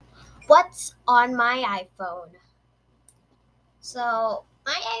What's on my iPhone? So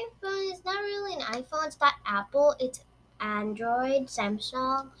my iPhone is not really an iPhone. It's not Apple. It's Android,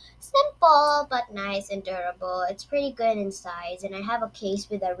 Samsung. Simple but nice and durable. It's pretty good in size, and I have a case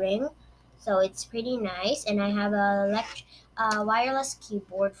with a ring, so it's pretty nice. And I have wireless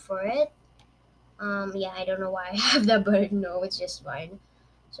keyboard for it. Yeah, I don't know why I have that, but no, it's just fine.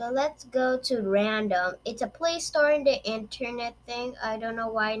 So let's go to random. It's a Play Store in the internet thing. I don't know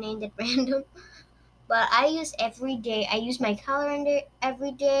why I named it random. But I use every day. I use my calendar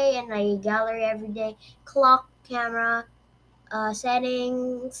every day and my gallery every day. Clock, camera,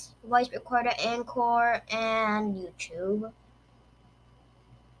 settings, voice recorder, Anchor, and YouTube.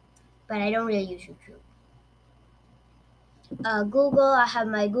 But I don't really use YouTube. Google. I have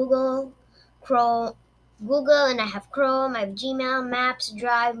my Chrome, Google, and I have Chrome. I have Gmail, Maps,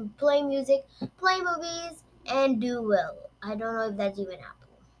 Drive, Play Music, Play Movies, and Do Well. I don't know if that's even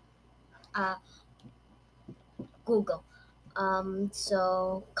Apple. Uh, Google.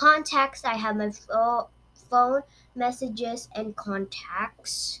 So contacts, I have my phone, messages, and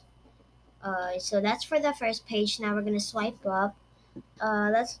contacts. So that's for the first page. Now we're gonna swipe up.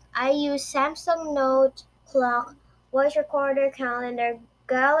 Let's. I use Samsung Note, clock, voice recorder, calendar,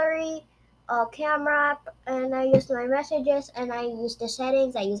 gallery, camera, and I use my messages, and I use the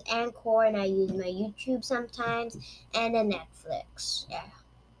settings. I use Anchor, and I use my YouTube sometimes, and then Netflix. Yeah.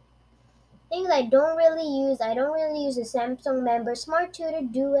 Things I don't really use the Samsung Member Smart Tutor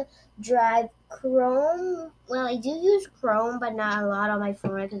Dual Drive Chrome. Well, I do use Chrome, but not a lot on my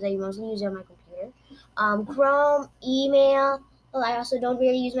phone because I mostly use it on my computer. Chrome, email. Well, I also don't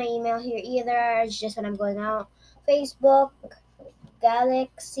really use my email here either. It's just when I'm going out. Facebook,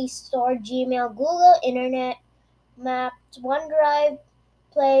 Galaxy Store, Gmail, Google, Internet, Maps, OneDrive,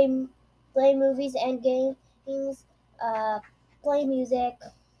 Play, Play Movies and Games, uh, Play Music,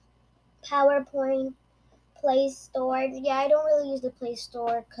 PowerPoint, Play Store. Yeah, I don't really use the Play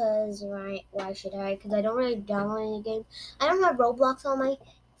Store because why should I? Because I don't really download any games. I don't have Roblox on my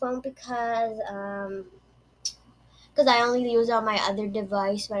phone because I only use it on my other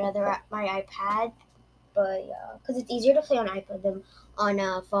device, my iPad. But yeah, because it's easier to play on iPad than on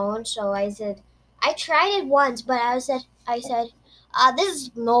a phone. So I tried it once, but I said, this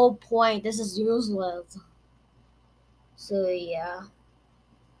is no point. This is useless. So yeah.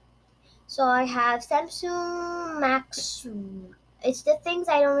 So I have Samsung Max. It's the things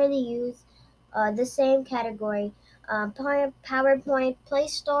I don't really use. The same category. PowerPoint, Play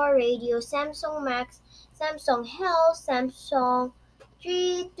Store, Radio, Samsung Max, Samsung Health, Samsung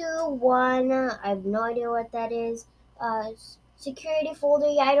 321. I have no idea what that is. Security folder.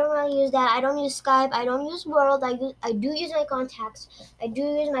 Yeah, I don't really use that. I don't use Skype. I don't use World. I do use my contacts. I do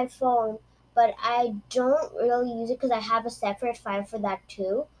use my phone, but I don't really use it because I have a separate file for that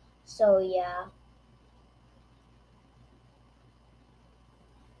too. So yeah,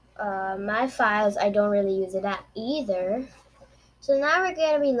 my files I don't really use it at either. So now we're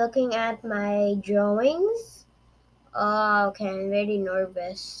gonna be looking at my drawings. Oh, okay, I'm very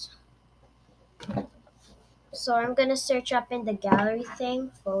nervous. So I'm gonna search up in the gallery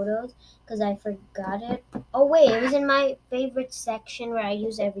thing, photos, because I forgot it. Oh wait, it was in my favorite section where I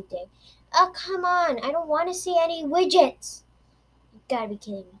use every day. Oh come on, I don't want to see any widgets. You gotta be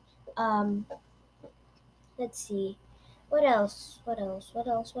kidding me. Um, let's see. What else? What else? What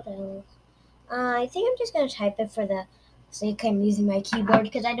else? What else? I think I'm just gonna type it for the sake I'm using my keyboard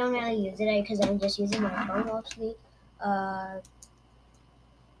because I don't really use it because I'm just using my phone mostly. Uh,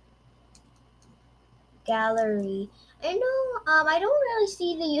 Gallery. I know. I don't really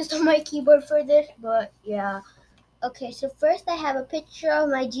see the use of my keyboard for this, but yeah. Okay, so first I have a picture of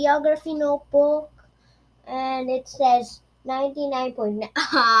my geography notebook, and it says 99.9.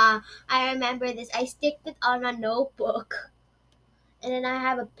 I remember this. I sticked it on a notebook, and then I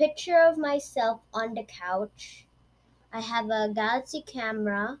have a picture of myself on the couch. I have a Galaxy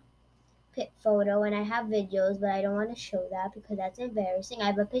camera photo and I have videos, but I don't want to show that because that's embarrassing. I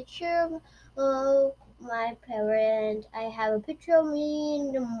have a picture of my parent. I have a picture of me,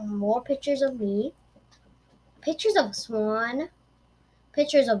 and more pictures of me, pictures of Swan,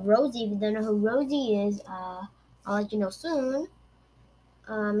 pictures of Rosie. If you don't know who Rosie is, I'll let you know soon.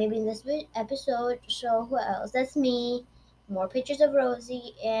 Maybe in this episode. So who else? That's me. More pictures of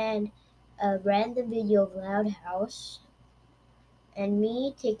Rosie and a random video of Loud House. And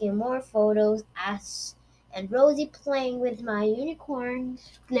me taking more photos as and Rosie playing with my unicorn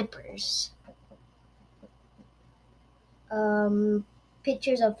flippers. Um,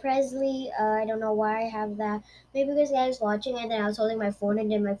 Pictures of Presley. I don't know why I have that. Maybe because I was watching it and I was holding my phone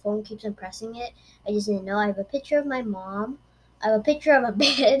and then my phone keeps on pressing it. I just didn't know. I have a picture of my mom. I have a picture of a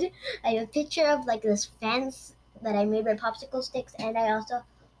bed. I have a picture of like this fence that I made with popsicle sticks, and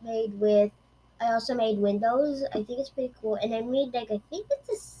made with I also made windows. I think it's pretty cool. And I made like I think it's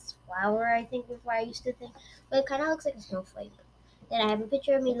a flower. I think before I used to think, but it kind of looks like a snowflake. Then I have a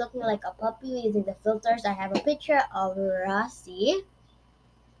picture of me looking like a puppy using the filters. I have a picture of Rossi.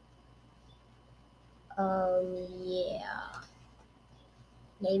 Yeah.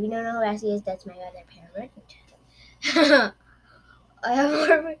 Maybe you don't know who Rossi is. That's my other parent. I have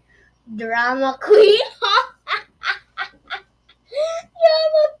more drama queen.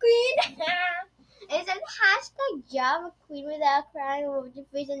 Drama queen. It says hashtag drama queen without crying over the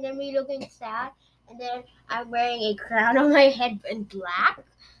face and then me looking sad. And then I'm wearing a crown on my head in black.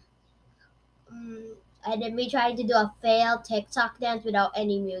 Mm, and then me trying to do a failed TikTok dance without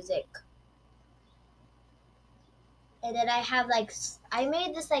any music. And then I have I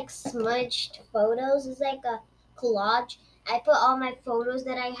made this like smudged photos. It's like a collage. I put all my photos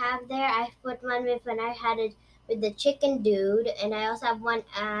that I have there. I put one with when I had it with the chicken dude, and I also have one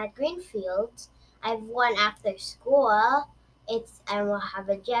at Greenfields. I have one after school. I will have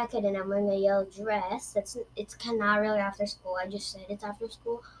a jacket and I'm wearing a yellow dress. It's kind of not really after school. I just said it's after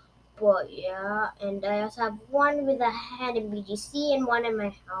school, but yeah. And I also have one with a hand in BGC and one in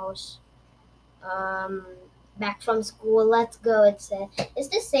my house. um Back from school, let's go, it said. It's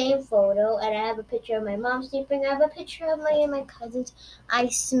the same photo, and I have a picture of my mom sleeping. I have a picture of my cousins. I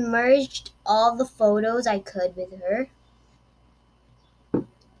smudged all the photos I could with her.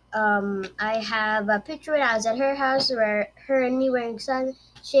 I have a picture when I was at her house where her and me wearing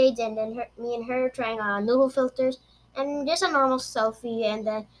sunshades, and then me and her trying on noodle filters, and just a normal selfie, and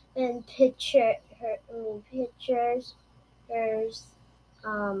then pictures, hers,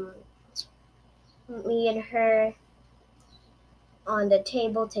 um, me and her on the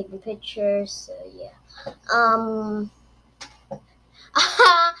table taking pictures. So yeah. Um,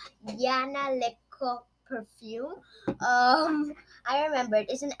 Yana Leco perfume. I remembered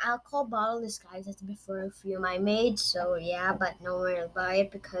it's an alcohol bottle disguised as the perfume I made. So yeah, but no one will buy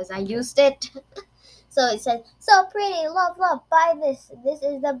it because I used it. So it said, "So pretty, love, love, buy this. This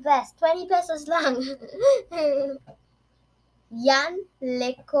is the best. 20 pesos lang." Yan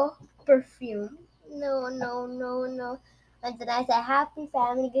Leco perfume. No, no, no, no. And then I said happy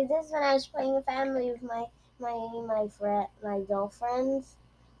family because this is when I was playing a family with my girlfriends.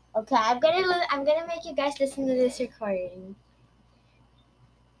 Okay, I'm gonna make you guys listen to this recording.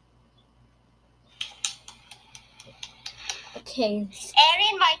 Okay.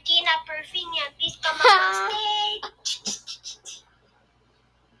 Erin Martina Perfinia, please come up on stage.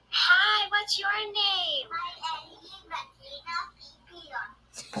 Hi, what's your name? Hi, Erin Martina Perfinia.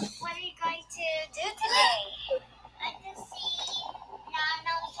 What are you going to do today? I'm going to see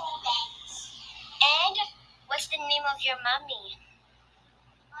Nano's Banks. And what's the name of your mommy?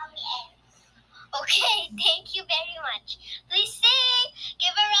 Mommy N. Okay, thank you very much. Please sing.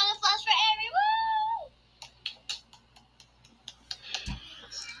 Give a round of applause for everyone.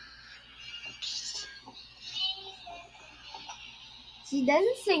 She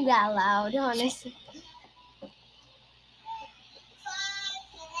doesn't sing that loud, honestly.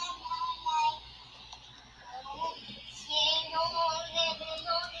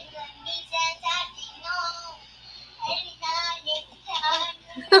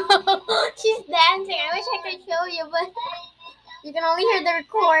 She's dancing. I wish I could show you, but you can only hear the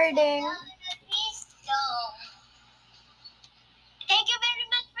recording. Thank you very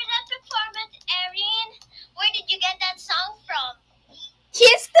much for that performance, Erin. Where did you get that song from?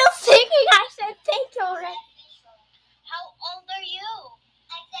 She's still singing. I said thank you already. How old are you?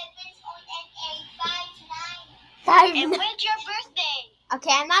 I'm 7 years old and 5'9". And when's your birthday?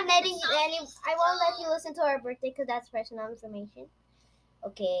 Okay, I'm not letting you I won't let you listen to her birthday because that's personal information.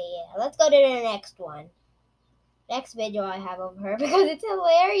 Okay, yeah. Let's go to the next one. Next video I have of her because it's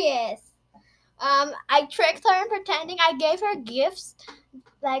hilarious. I tricked her in pretending I gave her gifts,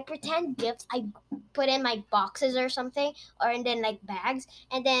 like pretend gifts I put in my boxes or something, or and then like bags,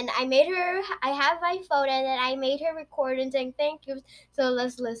 and then I have my phone, and then I made her record and saying thank you. So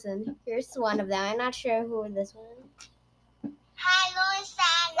let's listen. Here's one of them. I'm not sure who this one is. Hi,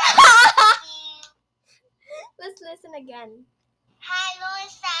 Sana. Let's listen again. Hi,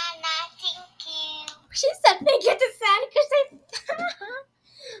 Sana. Thank you. She said thank you to Santa because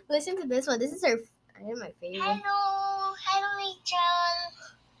listen to this one. This is my favorite. Hello, Rachel.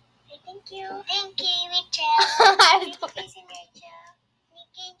 Say thank you. Thank you, Rachel. Thank you, Rachel. Thank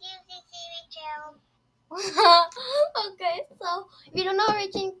you, Rachel. Okay, so if you don't know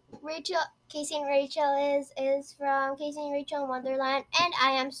Rachel, Casey and Rachel is from Casey and Rachel in Wonderland, and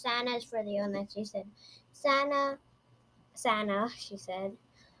I am Sana is for the one that she said. Roxana, she said.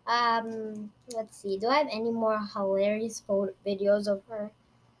 Let's see. Do I have any more hilarious photo videos of her?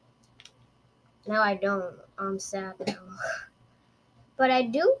 No, I don't. I'm sad now. But I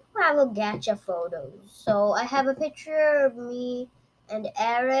do have a gacha photos. So I have a picture of me and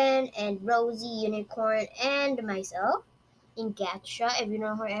Aaron and Rosie Unicorn and myself in gacha. If you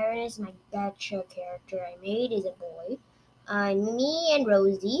know who Aaron is, my gacha character I made is a boy. Me and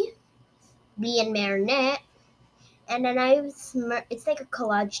Rosie, me and Marinette, and then it's like a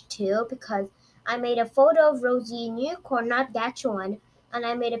collage too because I made a photo of Rosie and Unicorn, not gacha one, and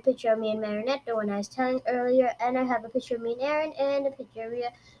I made a picture of me and Marinette, the one I was telling earlier, and I have a picture of me and Aaron and a picture of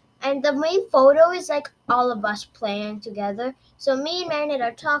Ria. And the main photo is like all of us playing together. So me and Marinette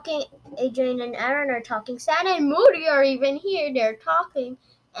are talking, Adrian and Aaron are talking, Santa and Moody are even here, they're talking,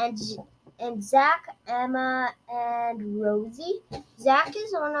 and Zach, Emma, and Rosie. Zach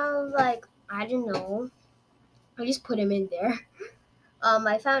is one of like, I don't know, I just put him in there.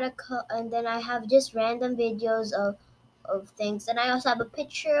 I found and then I have just random videos of things, and I also have a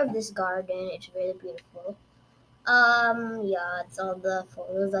picture of this garden. It's really beautiful. Yeah, it's all the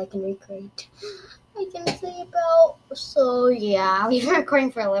photos I can recreate. I can say about. So yeah, we've been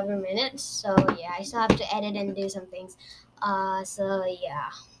recording for 11 minutes. So yeah, I still have to edit and do some things. So yeah.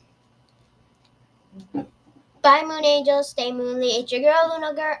 Bye, Moon Angel. Stay moonly. It's your girl,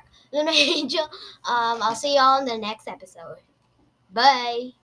 Luna Angel. I'll see y'all in the next episode. Bye.